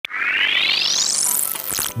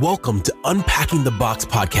Welcome to Unpacking the Box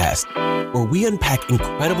podcast, where we unpack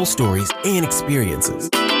incredible stories and experiences.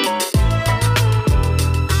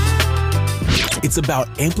 It's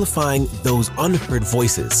about amplifying those unheard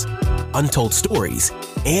voices, untold stories,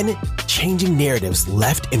 and changing narratives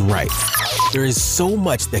left and right. There is so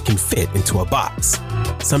much that can fit into a box.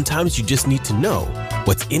 Sometimes you just need to know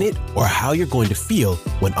what's in it or how you're going to feel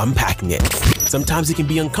when unpacking it. Sometimes it can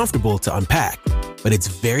be uncomfortable to unpack, but it's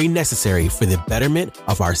very necessary for the betterment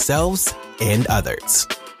of ourselves and others.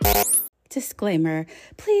 Disclaimer,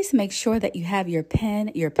 please make sure that you have your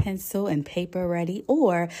pen, your pencil, and paper ready,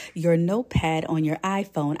 or your notepad on your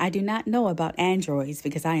iPhone. I do not know about Androids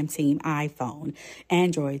because I am team iPhone.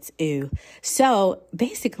 Androids, ew. So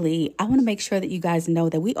basically, I want to make sure that you guys know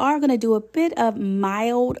that we are going to do a bit of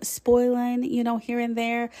mild spoiling, here and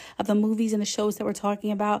there of the movies and the shows that we're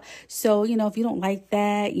talking about. So, if you don't like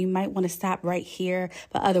that, you might want to stop right here.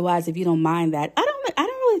 But otherwise, if you don't mind that, I don't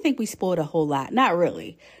really think we spoiled a whole lot. Not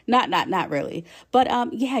really. Not really. But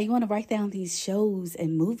you want to write down these shows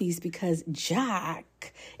and movies because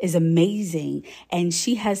Jack is amazing and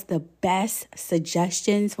she has the best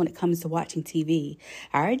suggestions when it comes to watching TV.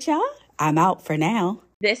 All right, y'all, I'm out for now.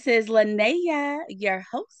 This is Linnea, your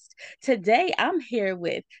host. Today, I'm here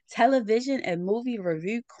with television and movie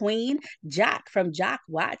review queen, Jock from Jock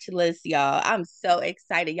Watch List, y'all. I'm so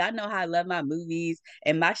excited. Y'all know how I love my movies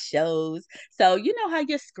and my shows. So you know how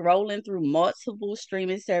you're scrolling through multiple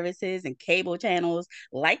streaming services and cable channels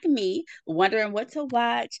like me, wondering what to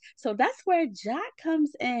watch. So that's where Jock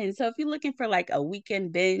comes in. So if you're looking for like a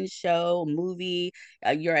weekend binge show, movie,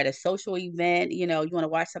 you're at a social event, you want to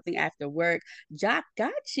watch something after work, Jock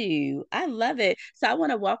got you. I love it. So I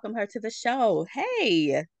want to welcome her to the show.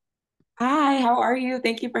 Hey. Hi, how are you?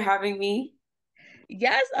 Thank you for having me.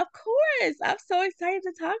 Yes, of course. I'm so excited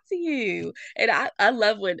to talk to you. And I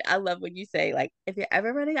love when you say, like, if you're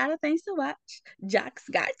ever running out of things to watch, Jock's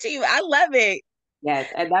got you. I love it.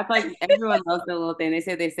 Yes, and that's like everyone loves the little thing. They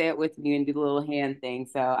say it with me and do the little hand thing.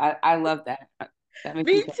 So I love that. That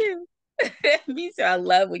makes Me too. Me too. I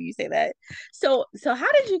love when you say that. So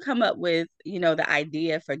how did you come up with, the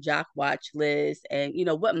idea for Jock Watch List and,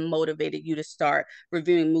 what motivated you to start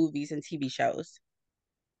reviewing movies and TV shows?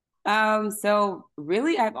 So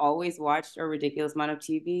really I've always watched a ridiculous amount of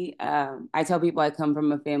TV. I tell people I come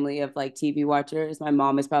from a family of like TV watchers. My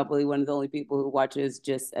mom is probably one of the only people who watches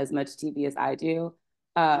just as much TV as I do.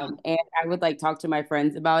 And I would like talk to my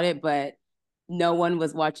friends about it, but no one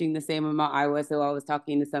was watching the same amount I was. So I was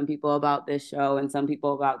talking to some people about this show and some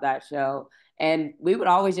people about that show. And we would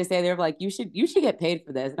always just say, they're like, you should get paid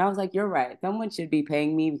for this. And I was like, you're right. Someone should be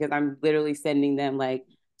paying me because I'm literally sending them like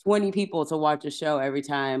 20 people to watch a show every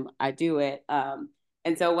time I do it.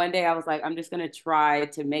 And so one day I was like, I'm just going to try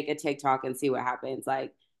to make a TikTok and see what happens.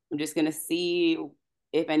 Like, I'm just going to see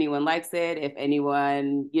if anyone likes it, if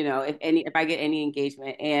anyone, if I get any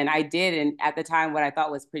engagement. And I did. And at the time, what I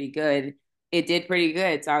thought was pretty good, it did pretty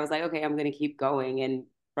good. So I was like, okay, I'm going to keep going. And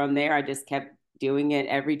from there, I just kept doing it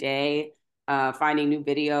every day, finding new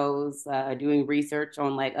videos, doing research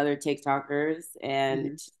on like other TikTokers, and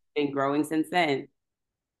it's been growing since then.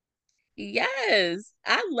 Yes,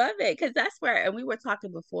 I love it because that's where, and we were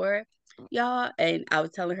talking before, y'all, and I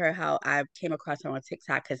was telling her how I came across her on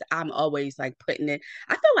TikTok because I'm always like putting it.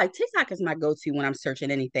 I feel like TikTok is my go-to when I'm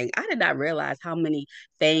searching anything. I did not realize how many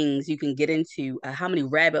things you can get into, how many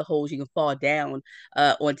rabbit holes you can fall down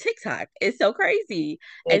on TikTok. It's so crazy.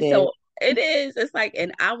 It And is. so it is. It's like,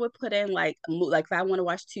 and I would put in like if I want to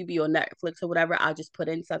watch Tubi or Netflix or whatever, I'll just put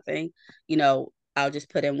in something, you know, I'll just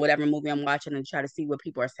put in whatever movie I'm watching and try to see what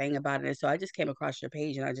people are saying about it. And so I just came across your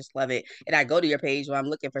page and I just love it. And I go to your page when I'm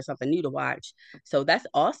looking for something new to watch. So that's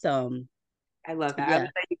awesome. I love that. I Yeah. love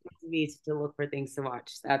that you come to me to look for things to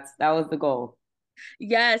watch. That was the goal.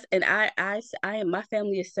 Yes, and my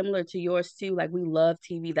family is similar to yours too. Like we love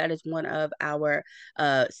TV. That is one of our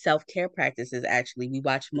self-care practices actually. We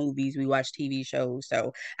watch movies, we watch TV shows.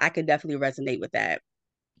 So I could definitely resonate with that.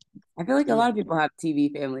 I feel like a lot of people have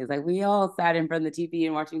TV families. Like we all sat in front of the TV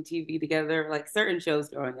and watching TV together, like certain shows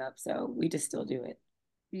growing up. So we just still do it.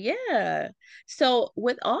 Yeah. So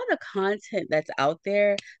with all the content that's out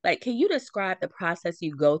there, like can you describe the process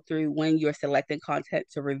you go through when you're selecting content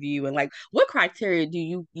to review and like what criteria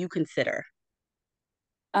do you consider?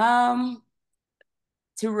 Um,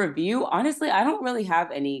 to review, honestly, I don't really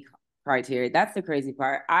have any criteria. That's the crazy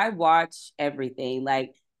part. I watch everything.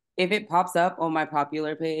 Like if it pops up on my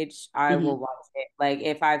popular page, I Hmm. will watch it. Like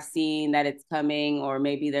if I've seen that it's coming or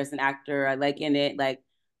maybe there's an actor I like in it, like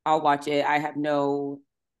I'll watch it.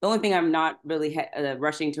 The only thing I'm not really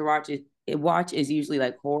rushing to watch is usually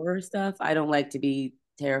like horror stuff. I don't like to be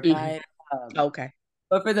Hmm. terrified. Okay.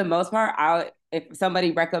 But for the most part, I'll if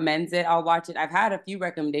somebody recommends it, I'll watch it. I've had a few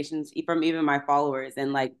recommendations from even my followers,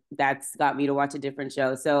 and like that's got me to watch a different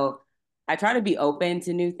show. So I try to be open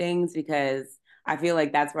to new things because I feel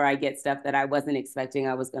like that's where I get stuff that I wasn't expecting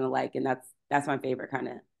I was gonna like, and that's my favorite kind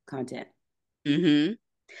of content. Hmm.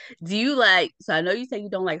 Do you like, so I know you say you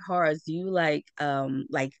don't like horrors. Do you like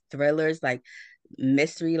thrillers, like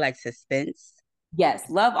mystery, like suspense? Yes,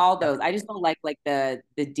 love all those. I just don't like the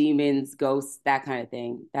demons, ghosts, that kind of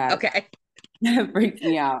thing. That Okay. that freaks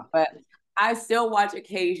me out. But I still watch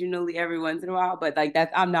occasionally every once in a while, but like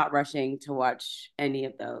that's I'm not rushing to watch any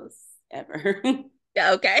of those ever.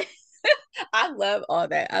 Yeah, okay. I love all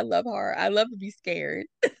that. I love horror. I love to be scared.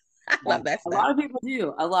 I Yeah. love that A stuff. lot of people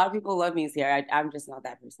do. A lot of people love me scared. I'm just not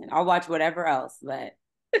that person. I'll watch whatever else, but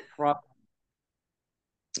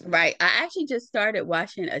Right. I actually just started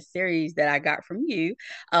watching a series that I got from you,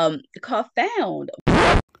 called Found.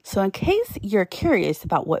 So, in case you're curious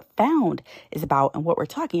about what Found is about and what we're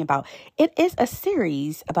talking about, it is a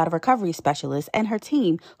series about a recovery specialist and her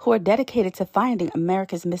team who are dedicated to finding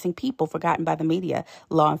America's missing people forgotten by the media,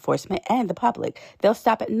 law enforcement, and the public. They'll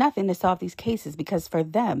stop at nothing to solve these cases because for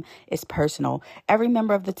them, it's personal. Every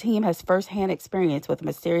member of the team has firsthand experience with a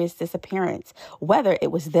mysterious disappearance, whether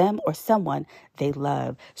it was them or someone they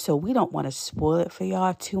love. So, we don't want to spoil it for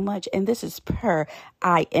y'all too much. And this is per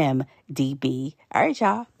IMDb. All right,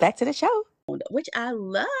 y'all, back to the show, which I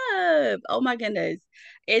love. Oh my goodness.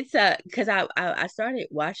 It's because I started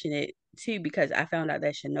watching it too because I found out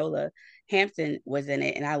that Shanola Hampton was in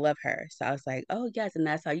it and I love her. So I was like, oh yes, and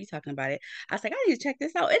that's how you talking about it. I was like, I need to check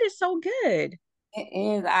this out. It is so good. it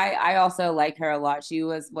is. I also like her a lot. She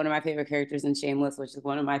was one of my favorite characters in Shameless, which is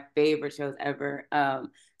one of my favorite shows ever.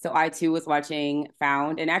 So I too was watching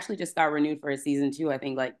Found and actually just got renewed for a season two, I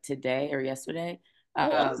think like today or yesterday. Oh,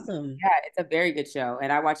 awesome. Yeah, it's a very good show.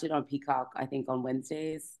 And I watch it on Peacock, I think on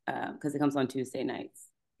Wednesdays, because it comes on Tuesday nights.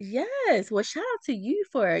 Yes. Well, shout out to you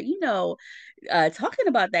for, talking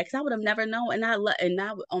about that because I would have never known. And I love and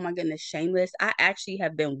now, oh my goodness, Shameless. I actually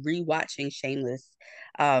have been rewatching Shameless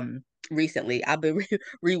recently. I've been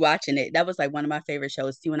rewatching it. That was like one of my favorite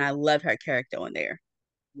shows too, and I love her character on there.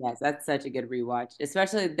 Yes, that's such a good rewatch,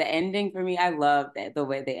 especially the ending for me. I love that the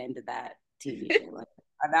way they ended that TV show. Like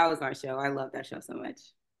that was my show. I love that show so much.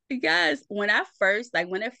 Yes, when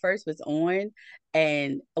it first was on,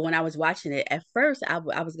 and when I was watching it, at first I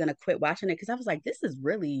was gonna quit watching it because I was like, A this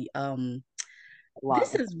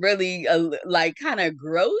lot. is really like kind of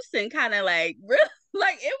gross and kind of like real.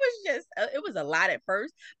 Like it was just it was a lot at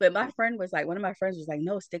first, but my friend was like, one of my friends was like,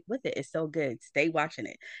 no, stick with it, it's so good, stay watching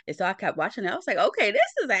it. And so I kept watching it. I was like, okay,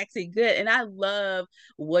 this is actually good. And I love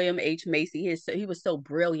William H. Macy. He was so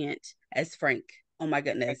brilliant as Frank. Oh my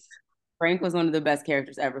goodness. Frank was one of the best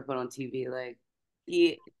characters ever put on TV. Like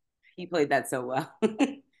he he played that so well.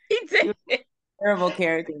 He He was did. a terrible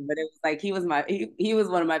character, but it was like he was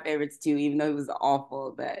one of my favorites too, even though he was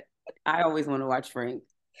awful. But I always want to watch Frank.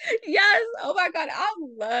 Yes. Oh my God. I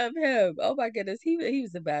love him. Oh my goodness. He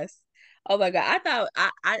was the best. Oh my God. I thought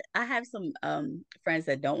I have some friends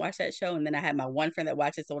that don't watch that show. And then I have my one friend that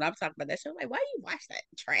watches. So when I'm talking about that show, I'm like, why do you watch that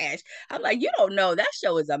trash? I'm like, you don't know. That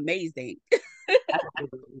show is amazing.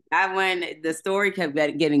 That one, the story kept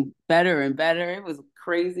getting better and better. It was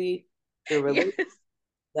crazy. The Yes. relate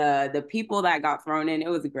the people that got thrown in. It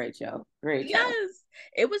was a great show. Great show. Yes.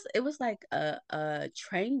 It was like a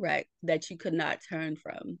train wreck that you could not turn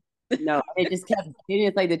from. No, it just kept.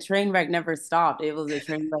 It's like the train wreck never stopped. It was a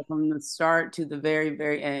train wreck from the start to the very,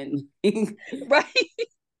 very end. Right.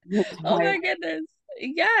 Oh my goodness.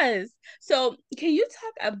 Yes. So, can you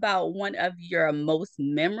talk about one of your most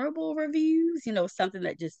memorable reviews? Something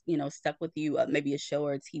that just, stuck with you, maybe a show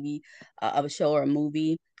or a TV, of a show or a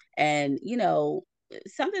movie, and,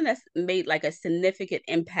 something that's made like a significant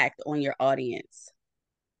impact on your audience.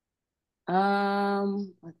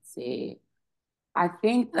 Let's see. I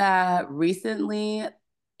think that recently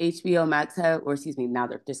HBO Max or excuse me, now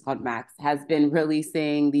they're just called Max, has been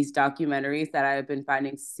releasing these documentaries that I've been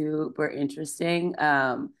finding super interesting.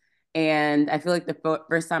 And I feel like the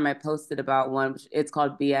first time I posted about one, which it's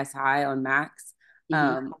called BS High on Max.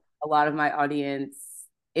 Hmm. A lot of my audience,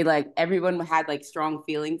 it like everyone had like strong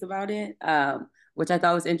feelings about it. Which I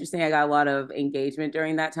thought was interesting. I got a lot of engagement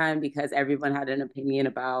during that time because everyone had an opinion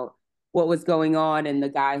about what was going on and the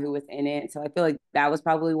guy who was in it. So I feel like that was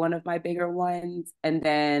probably one of my bigger ones. And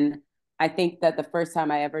then I think that the first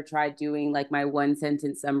time I ever tried doing like my one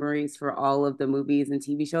sentence summaries for all of the movies and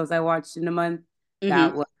TV shows I watched in a month, Hmm.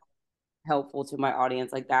 that was helpful to my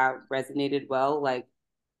audience. Like that resonated well. Like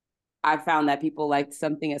I found that people liked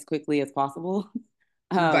something as quickly as possible.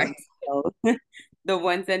 Right. So the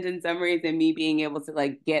one sentence summaries and me being able to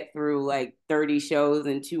like get through like 30 shows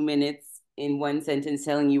in 2 minutes in one sentence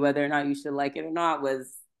telling you whether or not you should like it or not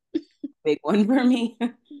was a big one for me.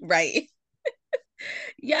 Right.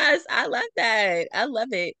 Yes, I love that. I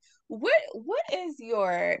love it. What is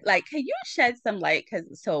your like? Can you shed some light?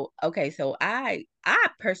 Because so okay, so I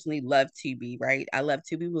personally love Tubi, right? I love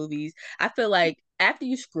Tubi movies. I feel like after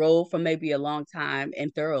you scroll for maybe a long time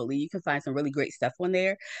and thoroughly, you can find some really great stuff on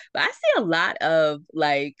there. But I see a lot of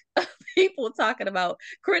like people talking about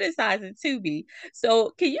criticizing Tubi.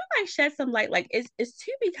 So can you like shed some light? Like is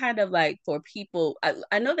Tubi kind of like for people?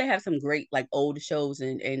 I know they have some great like old shows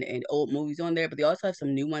and old movies on there, but they also have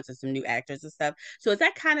some new ones and some new actors and stuff. So is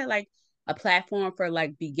that kind of like a platform for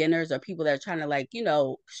like beginners or people that are trying to like,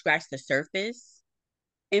 scratch the surface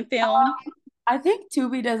in film? I think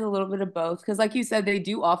Tubi does a little bit of both because, like you said, they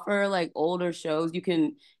do offer like older shows. You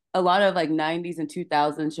can a lot of like 90s and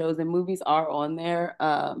 2000 shows and movies are on there.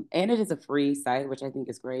 And it is a free site, which I think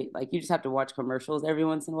is great. Like you just have to watch commercials every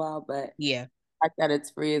once in a while, but Yeah. the fact that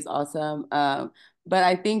it's free is awesome. But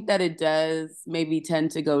I think that it does maybe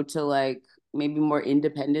tend to go to like maybe more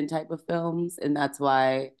independent type of films, and that's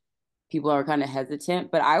why people are kind of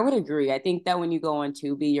hesitant. But I would agree. I think that when you go on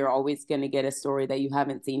Tubi, you're always going to get a story that you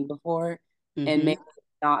haven't seen before, and Mm-hmm. maybe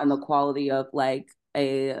not in the quality of like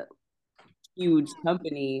a huge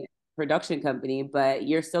company, production company, but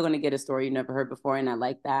you're still going to get a story you never heard before, and I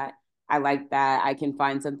like that. I like that I can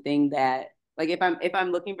find something that like if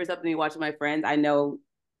I'm looking for something to watch with my friends, I know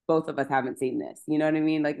both of us haven't seen this. You know what I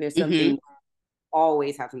mean? Like there's Mm-hmm. something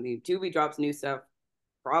always have something. Tubi drops new stuff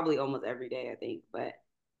probably almost every day, I think, but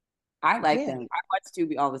I like Yeah. them. I watch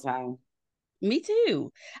Tubi all the time. Me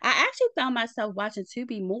too. I actually found myself watching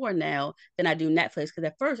Tubi more now than I do Netflix because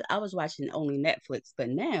at first I was watching only Netflix, but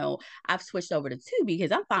now I've switched over to Tubi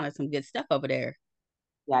because I'm finding some good stuff over there.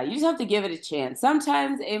 Yeah, you just have to give it a chance.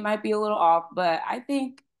 Sometimes it might be a little off, but I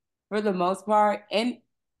think for the most part, and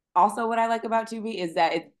also what I like about Tubi is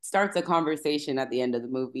that it starts a conversation at the end of the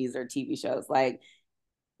movies or TV shows. Like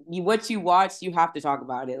what you watch, you have to talk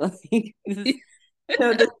about it. Like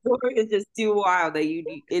so the story is just too wild that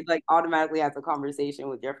it like automatically has a conversation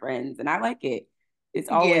with your friends, and I like it. It's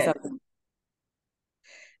always Yes. something.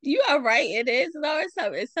 You are right. It is. No,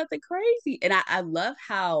 it's something crazy. And I love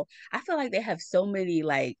how I feel like they have so many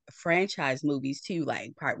like franchise movies too,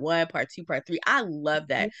 like part one, part two, part three. I love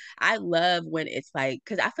that. I love when it's like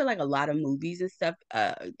because I feel like a lot of movies and stuff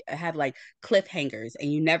have like cliffhangers and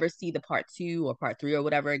you never see the part two or part three or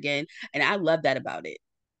whatever again. And I love that about it.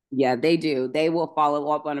 Yeah, they do. They will follow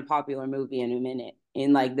up on a popular movie in a minute,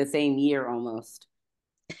 in like the same year almost.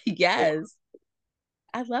 Yes.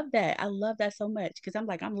 I love that. I love that so much because I'm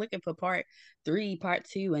like, I'm looking for part three, part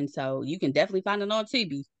two. And so you can definitely find it on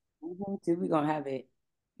Tubi. Too, we gonna have it.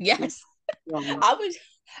 Yes. I was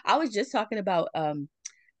I was just talking about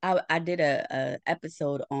I did a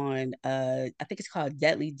episode on I think it's called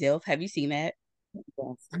Deadly Dilf. Have you seen that?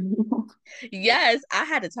 Yes. Yes, I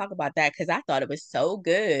had to talk about that because I thought it was so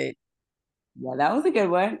good. Yeah, that was a good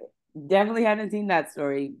one. Definitely hadn't seen that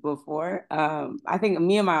story before. I think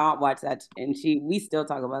me and my aunt watched that, and we still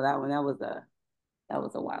talk about that one. That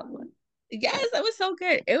was a wild one. Yes, it was so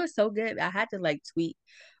good. It was so good. I had to like tweet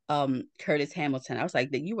Curtis Hamilton. I was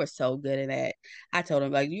like that you were so good at that. I told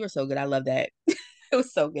him like you were so good. I love that. It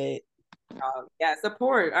was so good. Yeah,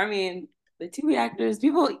 support. I mean, the Tubi actors,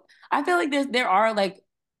 people. I feel like there are like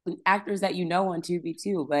actors that you know on Tubi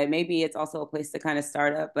too, but maybe it's also a place to kind of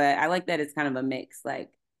start up. But I like that it's kind of a mix. Like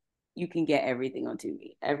you can get everything on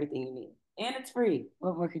Tubi, everything you need, and it's free.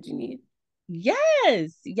 What more could you need?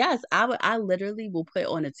 Yes, yes. I literally will put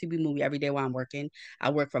on a Tubi movie every day while I'm working. I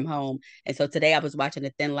work from home. And so today I was watching A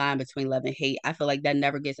Thin Line Between Love and Hate. I feel like that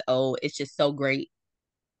never gets old. It's just so great.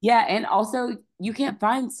 Yeah, and also you can't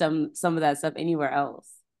find some of that stuff anywhere else.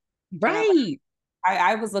 Um, Right.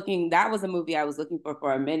 I was looking. That was a movie I was looking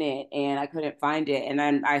for a minute, and I couldn't find it. And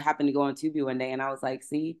then I happened to go on Tubi one day, and I was like,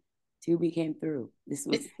 "See, Tubi came through. This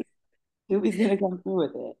was Tubi's gonna come through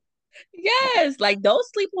with it." Yes, like don't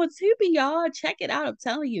sleep on Tubi, y'all. Check it out. I'm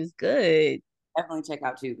telling you, it's good. Definitely check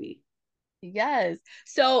out Tubi. Yes.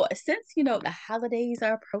 So since the holidays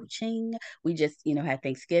are approaching, we just had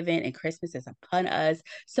Thanksgiving and Christmas is upon us.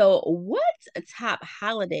 So what top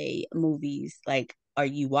holiday movies like are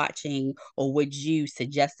you watching or would you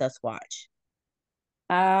suggest us watch?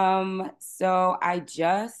 So I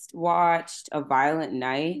just watched A Violent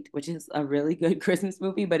Night, which is a really good Christmas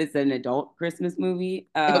movie, but it's an adult Christmas movie.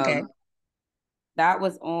 Okay. That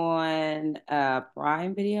was on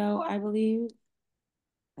Prime Video, I believe.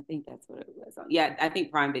 I think that's what it was on. Yeah, I think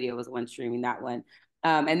Prime Video was the one streaming that one.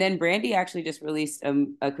 And then Brandy actually just released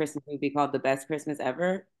a Christmas movie called The Best Christmas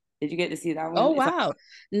Ever. Did you get to see that Oh one? wow.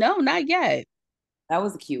 No, not yet. That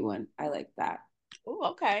was a cute one. I like that.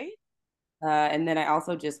 Oh, okay. And then I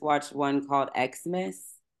also just watched one called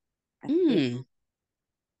Xmas. I think. Mm,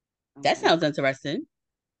 that Um, sounds interesting.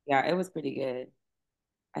 yeah, it was pretty good.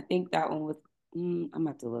 I think that one was. I'm gonna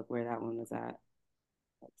have to look where that one was at.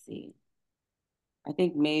 Let's see. I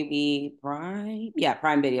think maybe Prime. Yeah,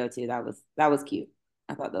 Prime Video too. That was cute.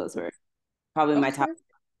 I thought those were probably my top. Okay.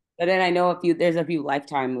 But then I know there's a few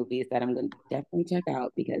Lifetime movies that I'm gonna definitely check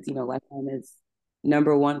out because Lifetime is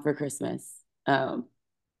number one for Christmas. But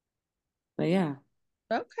yeah.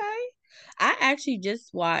 Okay. I actually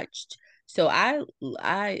just watched, so I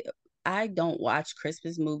I don't watch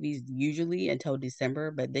Christmas movies usually until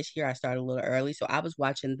December, but this year I started a little early. So I was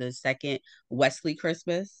watching the second Wesley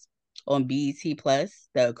Christmas on BET Plus,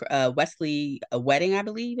 the Wesley a wedding, I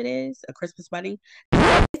believe it is, a Christmas wedding.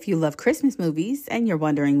 If you love Christmas movies and you're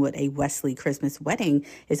wondering what a Wesley Christmas wedding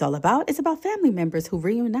is all about, it's about family members who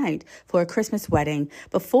reunite for a Christmas wedding.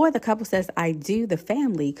 Before the couple says, I do, the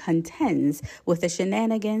family contends with the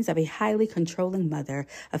shenanigans of a highly controlling mother,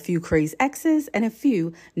 a few crazed exes, and a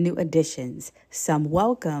few new additions. Some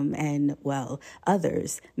welcome and, well,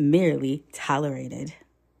 others merely tolerated.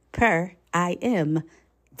 Per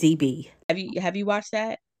IMDb. Have you watched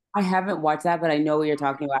that? I haven't watched that, but I know what you're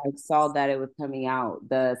talking about. I saw that it was coming out,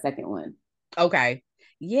 the second one. Okay.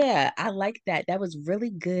 Yeah, I like that. That was really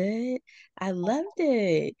good. I loved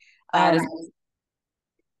it. That is,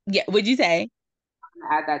 Yeah, would you say?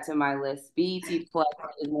 add that to my list. BET Plus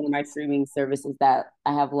is one of my streaming services that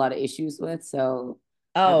I have a lot of issues with, so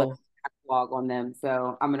I have a Oh, backlog on them.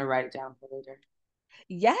 So I'm gonna write it down for later.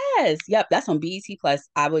 yes. Yep, that's on BET Plus.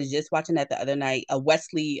 I was just watching that the other night. A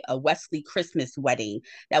Wesley Christmas wedding.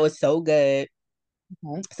 That was so good.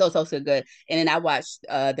 Okay. So good. And then I watched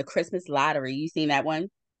the Christmas lottery. You seen that one?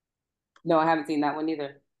 No, I haven't seen that one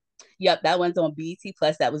either. Yep, that one's on BET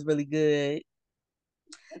Plus. That was really good.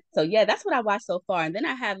 So yeah, that's what I watched so far. And then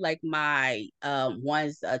I have like my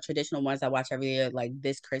ones traditional ones I watch every year, like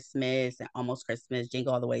This Christmas and Almost Christmas,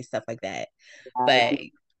 Jingle All the Way, stuff like that. But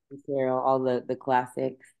Carol, all the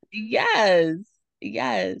classics. yes,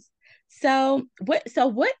 yes. So what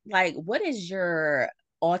is your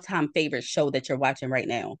all-time favorite show that you're watching right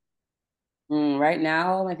now? Right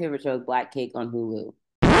now, my favorite show is Black Cake on Hulu.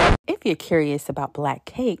 If you're curious about Black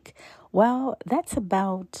Cake, well, that's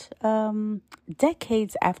about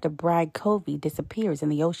decades after Bride Covey disappears in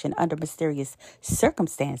the ocean under mysterious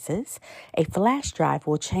circumstances. A flash drive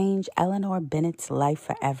will change Eleanor Bennett's life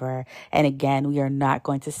forever. And again, we are not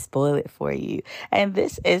going to spoil it for you. And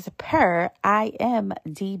this is per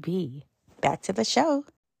IMDb. Back to the show.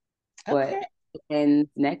 What Okay. ends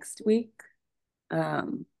next week?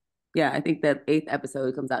 Um, yeah, I think the eighth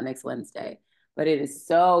episode comes out next Wednesday. But it is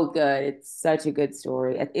so good. It's such a good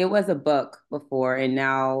story. It was a book before, and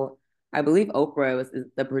now I believe Oprah was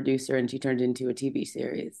the producer, and she turned it into a TV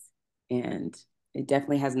series. And it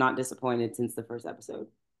definitely has not disappointed since the first episode.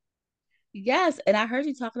 Yes, and I heard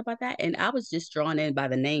you talking about that, and I was just drawn in by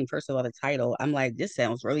the name. First of all, the title. I'm like, this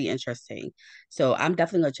sounds really interesting. So I'm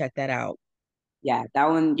definitely gonna check that out. Yeah, that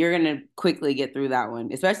one, you're gonna quickly get through that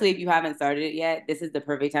one, especially if you haven't started it yet. This is the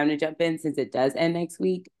perfect time to jump in since it does end next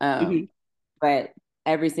week. Mhm. But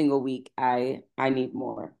every single week I need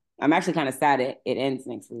more. I'm actually kind of sad it ends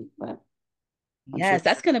next week, but I'm sure. Yes,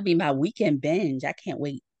 that's gonna be my weekend binge. I can't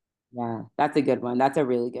wait. Yeah, that's a good one. That's a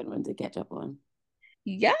really good one to catch up on.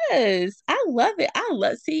 Yes, I love it. I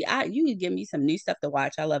love see, I you can give me some new stuff to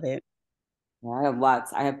watch. I love it. Yeah, I have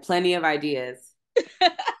lots. I have plenty of ideas.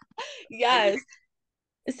 Yes.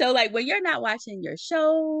 So like when you're not watching your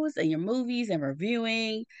shows and your movies and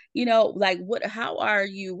reviewing, like what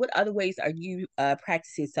other ways are you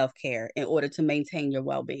practicing self-care in order to maintain your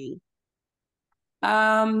well-being?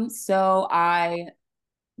 So I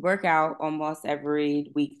work out almost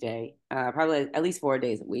every weekday, probably at least 4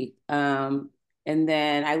 days a week. And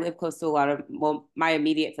then I live close to a lot of, well, my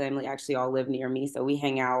immediate family actually all live near me, so we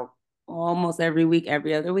hang out almost every week,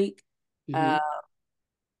 every other week. Hmm. Uh,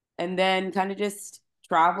 and then kind of just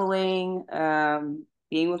traveling,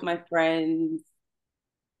 being with my friends,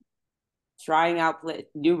 trying out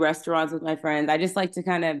new restaurants with my friends. I just like to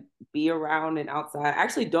kind of be around and outside. I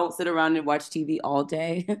actually don't sit around and watch TV all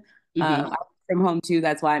day. Hmm. I work from home too.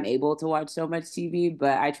 That's why I'm able to watch so much TV.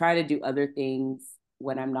 But I try to do other things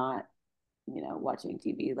when I'm not, watching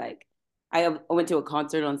TV. Like I went to a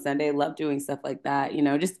concert on Sunday. Love doing stuff like that.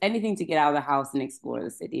 Just anything to get out of the house and explore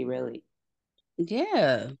the city. Really.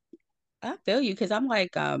 Yeah, I feel you because I'm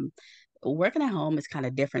like, working at home is kind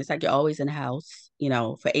of different. It's like you're always in the house,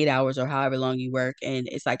 for 8 hours or however long you work. And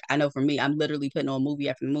it's like, I know for me, I'm literally putting on movie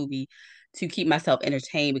after movie to keep myself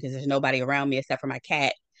entertained because there's nobody around me except for my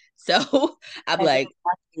cat. So I'm like,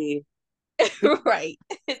 Exactly. right.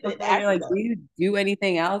 You're like, do you do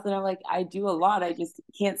anything else? And I'm like, I do a lot. I just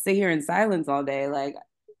can't sit here in silence all day. Like,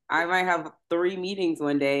 I might have 3 meetings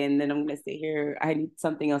one day, and then I'm gonna sit here. I need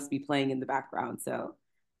something else to be playing in the background. So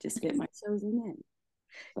just fit my shows in.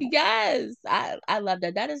 Yes, I love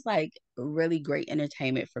that. That is like really great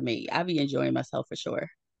entertainment for me. I'll be enjoying myself for sure.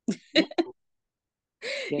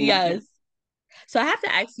 Yes. So I have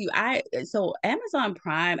to ask you, so Amazon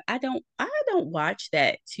Prime, I don't watch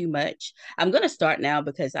that too much. I'm gonna start now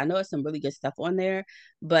because I know it's some really good stuff on there.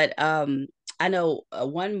 But I know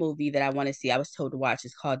one movie that I want to see, I was told to watch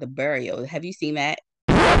is called The Burial. Have you seen that?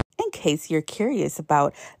 In case you're curious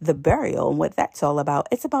about The Burial and what that's all about,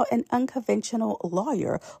 it's about an unconventional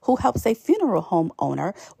lawyer who helps a funeral home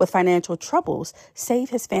owner with financial troubles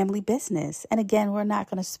save his family business. And again, we're not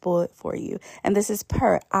going to spoil it for you. And this is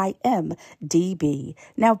per IMDb.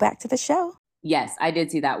 Now back to the show. Yes, I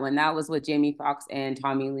did see that one. That was with Jamie Foxx and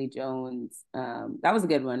Tommy Lee Jones. That was a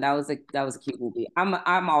good one. That was a cute movie.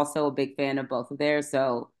 I'm also a big fan of both of theirs,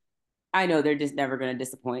 so I know they're just never going to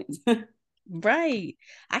disappoint. Right.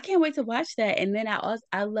 I can't wait to watch that. And then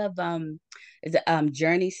I love is it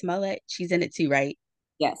Journey Smollett? She's in it too, right?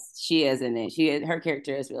 Yes, she is in it. Her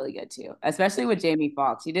character is really good too, especially with Jamie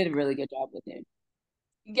Foxx. She did a really good job with him.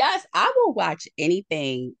 Yes, I will watch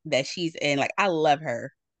anything that she's in. Like I love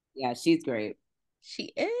her. Yeah, she's great.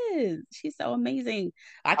 She is. She's so amazing.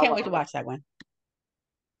 I can't wait to watch that one.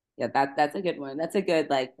 Yeah, that's a good one. That's a good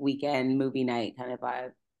like weekend movie night kind of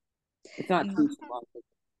vibe. It's not too long.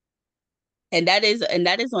 And that is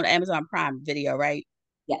on Amazon Prime Video, right?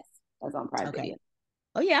 Yes, that's on Prime Okay. Video.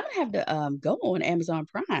 Oh yeah, I'm gonna have to go on Amazon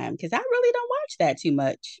Prime because I really don't watch that too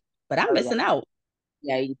much. But I'm Oh yeah, missing out.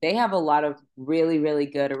 yeah. They have a lot of really really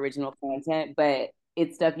good original content, but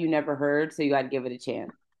it's stuff you never heard, so you got to give it a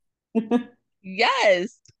chance.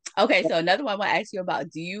 Yes. Okay, so another one I want to ask you about.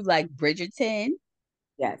 Do you like Bridgerton?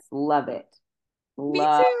 Yes, love it. Me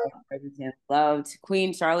Love too. Bridgerton. Loved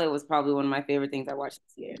Queen Charlotte was probably one of my favorite things I watched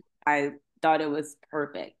this year. I thought it was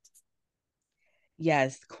perfect.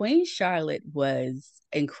 Yes, Queen Charlotte was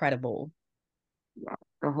incredible. Yeah.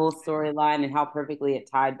 The whole storyline and how perfectly it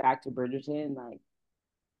tied back to Bridgerton. Like,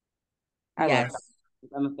 I love her. Yes,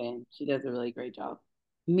 I'm a fan. She does a really great job.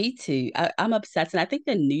 me too. I'm obsessed, and I think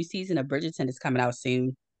the new season of Bridgerton is coming out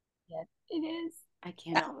soon. Yes, it is. I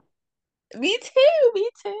cannot. Me too. Me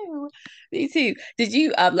too. Me too. Did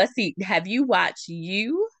you let's see, have you watched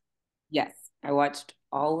You? Yes, I watched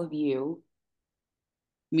all of you.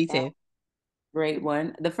 Me That too. great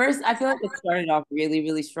one. The first, I feel like it started off really,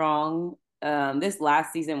 really strong. This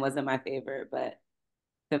last season wasn't my favorite, but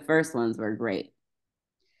the first ones were great.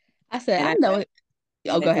 I said, And I know it.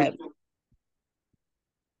 Oh, I go think ahead.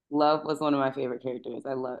 Love was one of my favorite characters.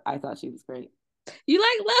 I thought she was great. You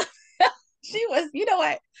like Love? She was, you know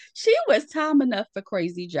what? She was time enough for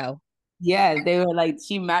Crazy Joe. Yeah, they were like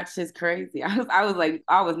she matched his crazy. I was like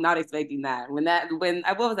I was not expecting that when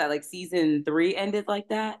what was that like season 3 ended like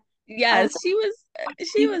that. I was Yes,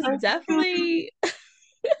 she was like, definitely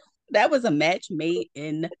that was a match made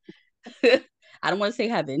in I don't want to say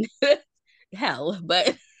heaven, hell,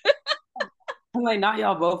 but I'm like not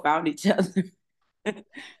y'all both found each other.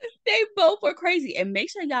 they both were crazy. And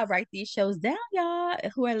make sure y'all write these shows down, y'all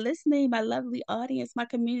who are listening, my lovely audience, my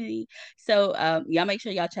community. So y'all make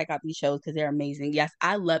sure y'all check out these shows because they're amazing. Yes,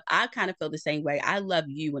 I kind of feel the same way. I love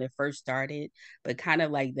You when it first started, but kind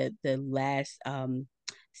of like the last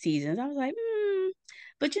seasons, I was like,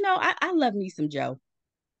 but I love me some Joe.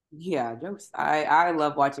 Yeah, jokes. I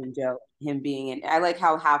love watching Joe, him being in. I like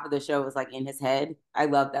how half of the show was like in his head. I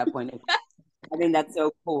love that point of view. I think that's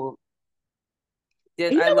so cool.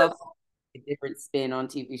 And you I know love what? a different spin on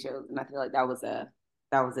TV shows, and I feel like that was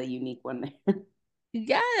a unique one there.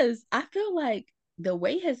 Yes, I feel like the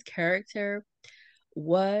way his character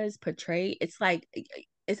was portrayed,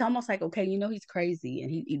 it's almost like okay, he's crazy and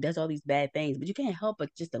he does all these bad things, but you can't help but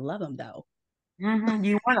just to love him though.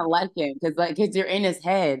 You want to like him because you're in his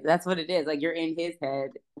head. That's what it is. Like you're in his head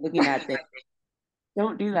looking at things.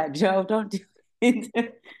 Don't do that, Joe. Don't do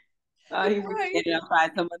it. He was Right. standing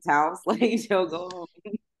outside someone's house. Like Joe, go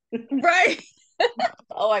home. Right.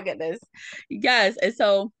 Oh my goodness. Yes. And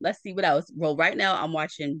so let's see what else. Well, right now I'm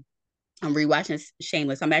watching I'm rewatching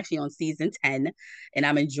Shameless. I'm actually on season 10 and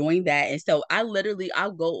I'm enjoying that. And so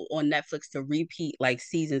I'll go on Netflix to repeat like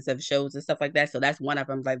seasons of shows and stuff like that. So that's one of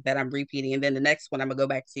them like that I'm repeating. And then the next one I'm gonna go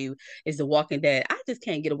back to is The Walking Dead. I just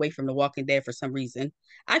can't get away from The Walking Dead for some reason.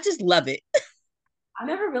 I just love it. I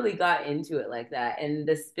never really got into it like that. And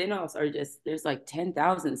the spinoffs are just, there's like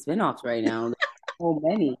 10,000 spinoffs right now. There's so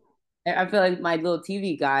many. I feel like my little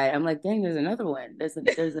TV guy, I'm like, dang, there's another one. There's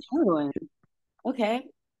another one. Okay.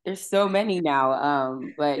 There's so many now.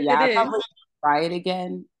 But yeah, It I is. probably try it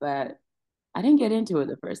again, but I didn't get into it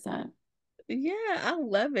the first time. Yeah, I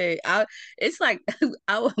love it. It's like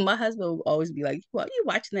my husband will always be like, "Well, you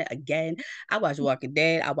watching that again?" I watch Walking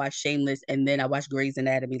Dead, I watch Shameless, and then I watch Grey's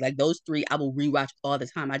Anatomy. Like those three, I will rewatch all the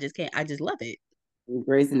time. I just can't. I just love it.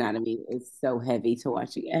 Grey's Anatomy is so heavy to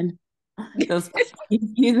watch again. Those first few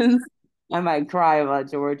seasons, I might cry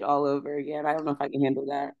about George all over again. I don't know if I can handle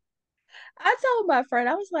that. I told my friend,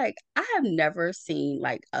 I was like, I have never seen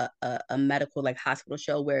like a medical like hospital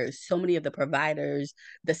show where so many of the providers,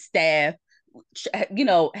 the staff,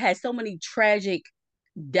 had so many tragic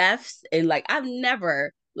deaths, and like I've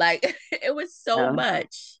never like it was so No.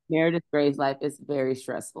 much. Meredith Grey's life is very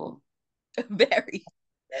stressful. Very.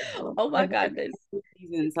 Stressful. Oh my goodness. Every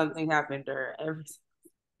season something happened to her. Every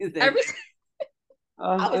season. Every I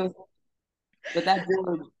Oh, was but that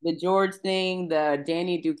the George thing, the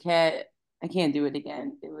Danny Duquette, I can't do it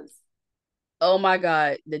again. It was Oh my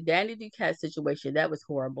God, the Danny Duquette situation, that was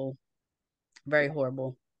horrible. Very yeah,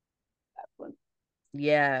 horrible. that one.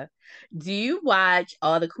 Yeah. Do you watch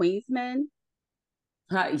All the Queensmen?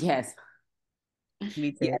 Yes. Me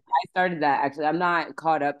Yes, too. I started that actually. I'm not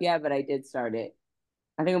caught up yet, but I did start it.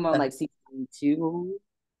 I think I'm on like season two.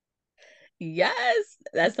 Yes,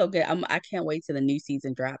 that's so good. I can't wait till the new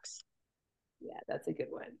season drops. Yeah, that's a good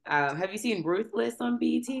one. Have you seen Ruthless on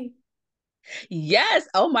BET? Yes.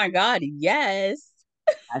 Oh my God. Yes.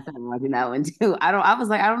 I started watching that one too. I was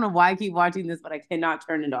like, I don't know why I keep watching this, but I cannot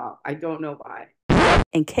turn it off. I don't know why.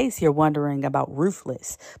 In case you're wondering about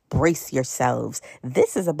Ruthless, brace yourselves.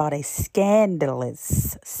 This is about a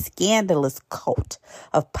scandalous cult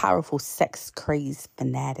of powerful sex crazed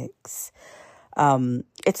fanatics.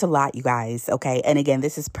 It's a lot, you guys. Okay. And again,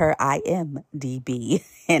 this is per IMDb,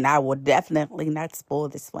 and I will definitely not spoil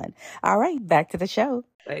this one. All right. Back to the show.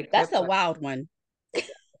 Like That's a wild one. that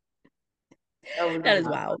was a That is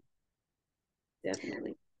wild wild. one,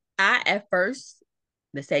 definitely. I at first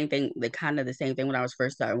the same thing, the kind of the same thing when I was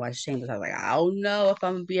first starting watching Shameless. I was like, I don't know if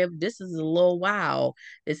I'm gonna be able. This is a little wild.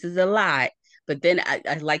 This is a lot. But then I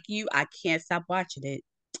like you, I can't stop watching it.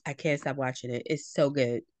 I can't stop watching it. It's so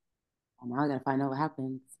good, And now I gotta find out what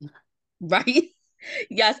happens. right?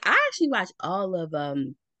 Yes, I actually watch all of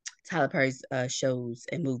Tyler Perry's shows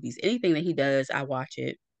and movies. Anything that he does, I watch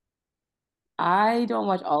it. I don't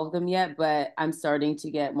watch all of them yet, but I'm starting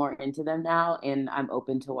to get more into them now, and I'm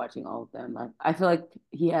open to watching all of them. I feel like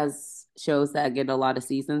he has shows that get a lot of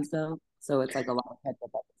seasons though, so it's like a lot of catch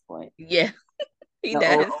up at this point. Yeah, he The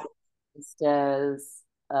old does. Stars,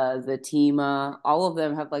 the Tima, all of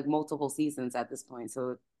them have like multiple seasons at this point,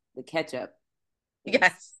 so the catch up is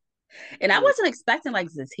Yes. And I wasn't expecting like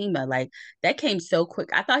Zatima. Like that came so quick.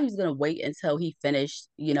 I thought he was gonna wait until he finished,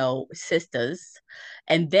 Sisters,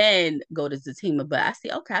 and then go to Zatima. But I see,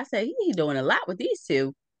 okay, I said he doing a lot with these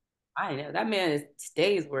two. I know that man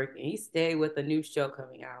stays working. He stay with a new show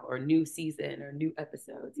coming out or new season or new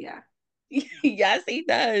episodes. Yeah. Yes, he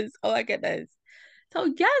does. Oh my goodness. So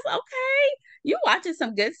yes, okay. You watching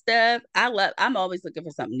some good stuff. I'm always looking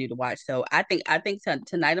for something new to watch. So I think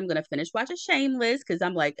tonight I'm gonna finish watching Shameless because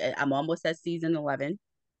I'm like I'm almost at season 11.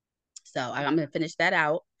 So I'm gonna finish that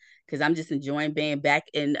out because I'm just enjoying being back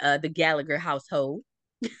in the Gallagher household.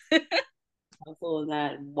 Also in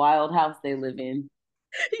that wild house they live in.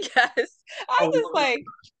 Yes. I Oh, just like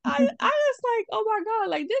I just like, oh my God,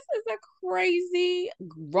 like this is a crazy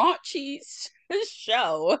raunchy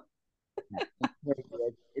show.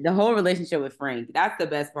 the whole relationship with Frank. That's the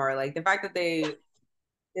best part. Like the fact that they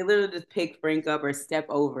literally just pick Frank up or step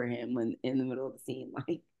over him when in the middle of the scene.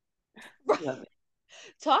 Like love it.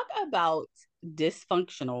 Talk about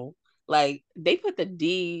dysfunctional. Like they put the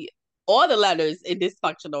D all the letters in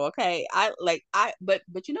dysfunctional, okay?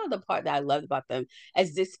 But you know the part that I loved about them,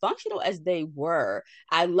 as dysfunctional as they were,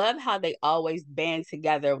 I love how they always band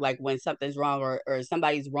together, like when something's wrong or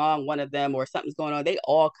somebody's wrong, one of them, or something's going on, they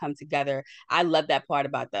all come together. I love that part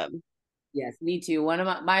about them. Yes, me too. One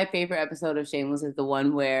of my favorite episode of Shameless is the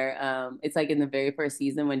one where it's like in the very first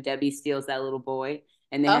season when Debbie steals that little boy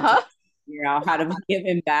and they have to Uh-huh. figure out how to give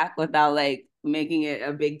him back without like making it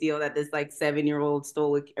a big deal that this like 7 year old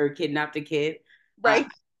stole or kidnapped a kid. Uh, Right.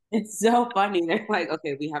 it's so funny. They're like,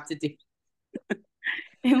 okay, we have to do.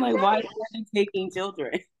 And like, why Right. are you taking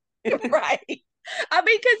children? Right. I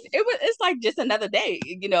mean, because it's like just another day,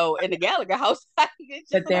 in the Gallagher house. It's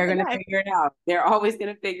just But they're another gonna day. figure it out. They're always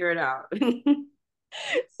gonna figure it out.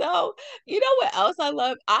 So, you know what else I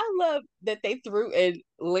love? I love that they threw in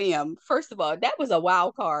Liam. First of all, that was a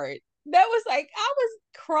wild card. That was like, I was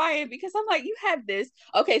crying because I'm like, you have this.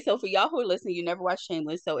 Okay, so for y'all who are listening, you never watched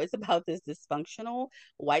Shameless. So it's about this dysfunctional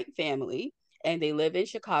white family, and they live in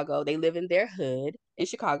Chicago. They live in their hood in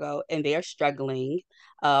Chicago, and they are struggling.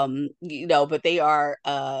 But they are,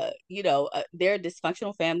 they're a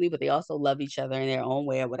dysfunctional family, but they also love each other in their own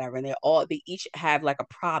way or whatever. And they each have like a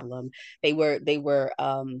problem. They were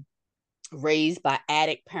raised by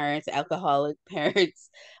addict parents, alcoholic parents,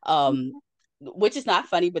 which is not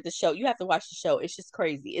funny, but the show, you have to watch the show. It's just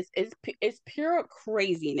crazy. It's pure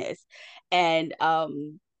craziness. And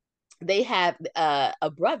they have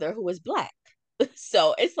a brother who is black.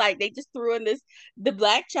 So it's like they just threw in the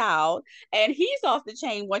black child, and he's off the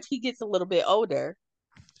chain once he gets a little bit older.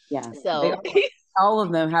 Yeah. So All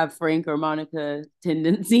of them have Frank or Monica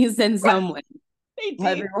tendencies in some way. they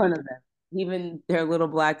Every do. one of them. Even their little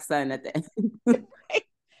black son at the end.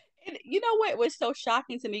 And you know what was so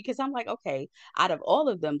shocking to me? Because I'm like, okay, out of all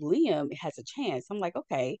of them, Liam has a chance. I'm like,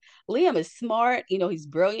 okay, Liam is smart. He's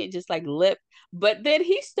brilliant, just like Lip. But then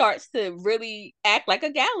he starts to really act like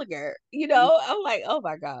a Gallagher. I'm like, oh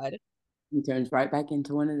my God. He turns right back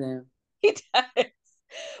into one of them. He does.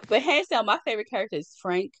 But hands down, my favorite character is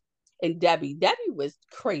Frank and Debbie. Debbie was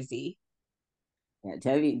crazy. Yeah,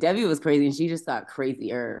 Debbie was crazy, and she just got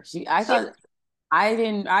crazier. I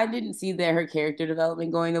didn't see that her character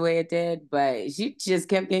development going the way it did, but she just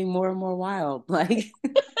kept getting more and more wild. Like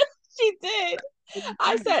She did.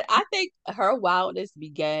 I think her wildness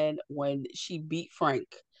began when she beat Frank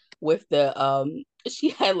with she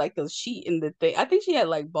had like the sheet in the thing. I think she had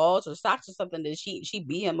like balls or socks or something that she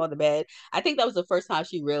beat him on the bed. I think that was the first time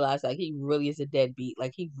she realized like he really is a deadbeat,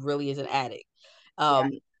 like he really is an addict. yeah,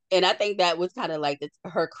 And I think that was kind of like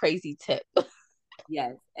her crazy tip.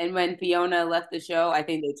 yes. And when Fiona left the show, I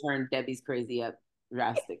think they turned Debbie's crazy up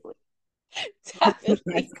drastically.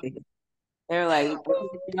 Definitely. They're like,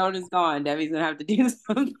 Fiona's gone. Debbie's gonna have to do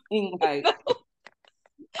something like.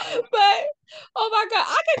 But oh my God,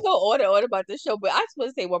 I can go on and on about this show, but I just want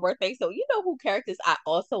to say one more thing. So you know who characters I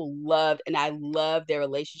also loved, and I love their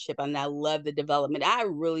relationship, and I love the development. I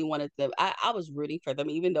really wanted them. I was rooting for them,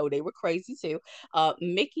 even though they were crazy too.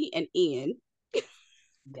 Mickey and Ian,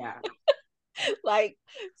 Yeah. like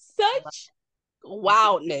such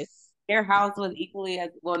wildness. Their house was equally as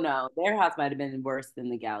well. No, their house might have been worse than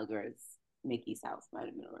the Gallagher's. Mickey's house might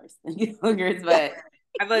have been worse than Gallagher's, but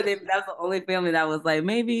I feel like that's the only family that was like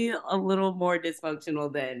maybe a little more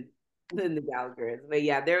dysfunctional than the Gallagher's. But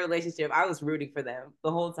yeah, their relationship, I was rooting for them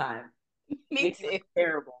the whole time. Me Mickey too. was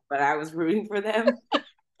terrible, but I was rooting for them. Because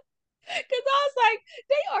I was like,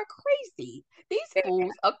 they are crazy. These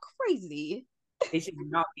fools are crazy. They should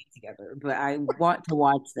not be together, but I want to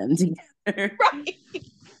watch them together. Right.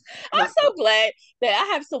 I'm so glad that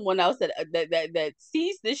I have someone else that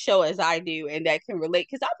sees this show as I do and that can relate.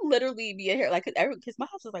 Because I'm literally being here like because my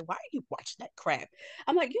house is like, why are you watching that crap?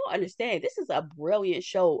 I'm like, you don't understand. This is a brilliant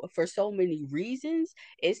show for so many reasons.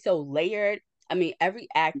 It's so layered. I mean, every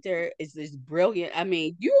actor is just brilliant. I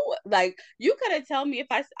mean, you gotta tell me if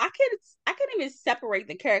I can't even separate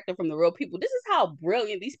the character from the real people. This is how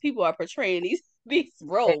brilliant these people are portraying these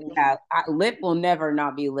roles. Yeah, Lip will never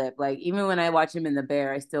not be Lip. Like even when I watch him in The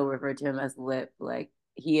Bear, I still refer to him as Lip. Like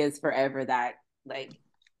he is forever that like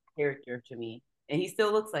character to me, and he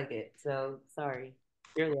still looks like it. So sorry,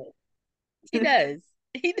 you're Lip. He does.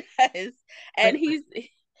 He does. And he's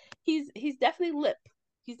definitely Lip.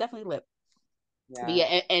 He's definitely Lip. But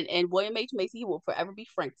Yeah, yeah, and William H. Macy, he will forever be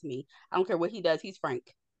Frank to me. I don't care what he does, he's Frank.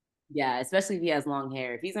 yeah. Especially if he has long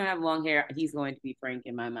hair. If he's gonna have long hair, he's going to be Frank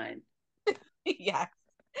in my mind. Yeah.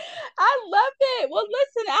 I love it. Well,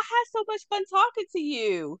 listen, I had so much fun talking to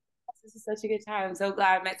you. This is such a good time. I'm so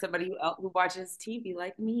glad I met somebody who watches TV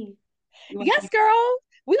like me. Yes, girl.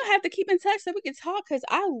 We're gonna have to keep in touch so we can talk because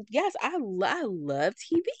I love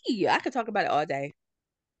TV. I could talk about it all day.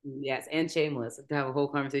 Yes, and Shameless. To have a whole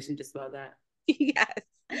conversation just about that. Yes.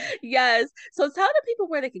 Yes. So tell the people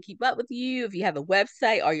where they can keep up with you, if you have a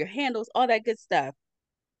website or your handles, all that good stuff.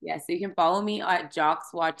 Yeah, so you can follow me at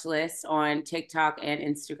Jocks Watch List on TikTok and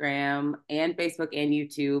Instagram and Facebook and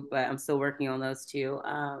YouTube, but I'm still working on those too.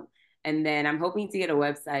 And then I'm hoping to get a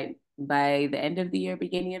website by the end of the year,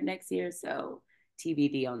 beginning of next year. So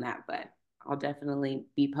TBD on that, but I'll definitely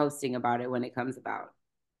be posting about it when it comes about.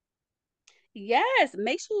 Yes,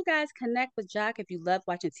 make sure you guys connect with Joc if you love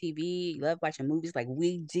watching TV, you love watching movies like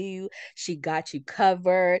we do. She got you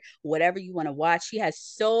covered. Whatever you want to watch, she has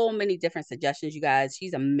so many different suggestions, you guys.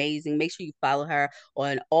 She's amazing. Make sure you follow her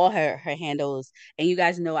on all her handles. And you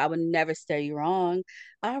guys know I would never steer you wrong.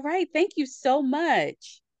 All right, thank you so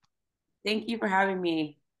much. Thank you for having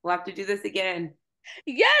me. We'll have to do this again.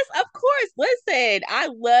 Yes, of course. Listen, I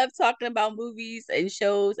love talking about movies and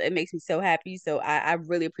shows. It makes me so happy. So I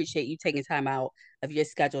really appreciate you taking time out of your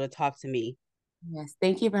schedule to talk to me. Yes,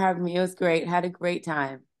 thank you for having me. It was great. Had a great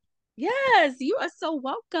time. Yes, you are so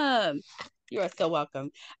welcome. You are so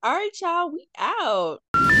welcome. All right, y'all, we out.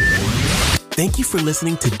 Thank you for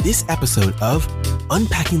listening to this episode of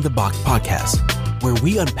Unpacking the Box podcast, where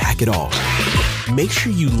we unpack it all. Make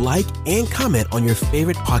sure you like and comment on your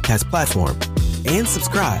favorite podcast platform and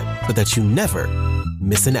subscribe so that you never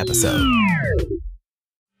miss an episode.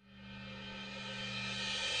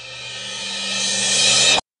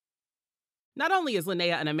 Not only is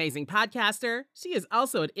Linnea an amazing podcaster, she is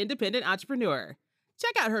also an independent entrepreneur.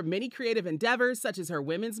 Check out her many creative endeavors, such as her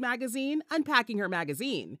women's magazine, Unpacking Her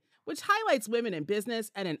Magazine, which highlights women in business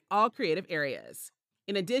and in all creative areas.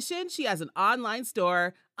 In addition, she has an online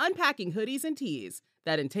store, Unpacking Hoodies and Tees,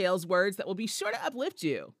 that entails words that will be sure to uplift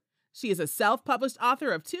you. She is a self-published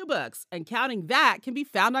author of 2 books, and counting that can be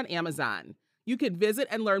found on Amazon. You can visit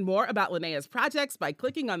and learn more about Linnea's projects by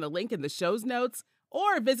clicking on the link in the show's notes,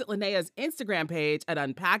 or visit Linnea's Instagram page at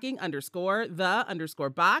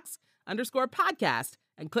unpacking_the_box_podcast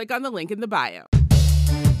and click on the link in the bio.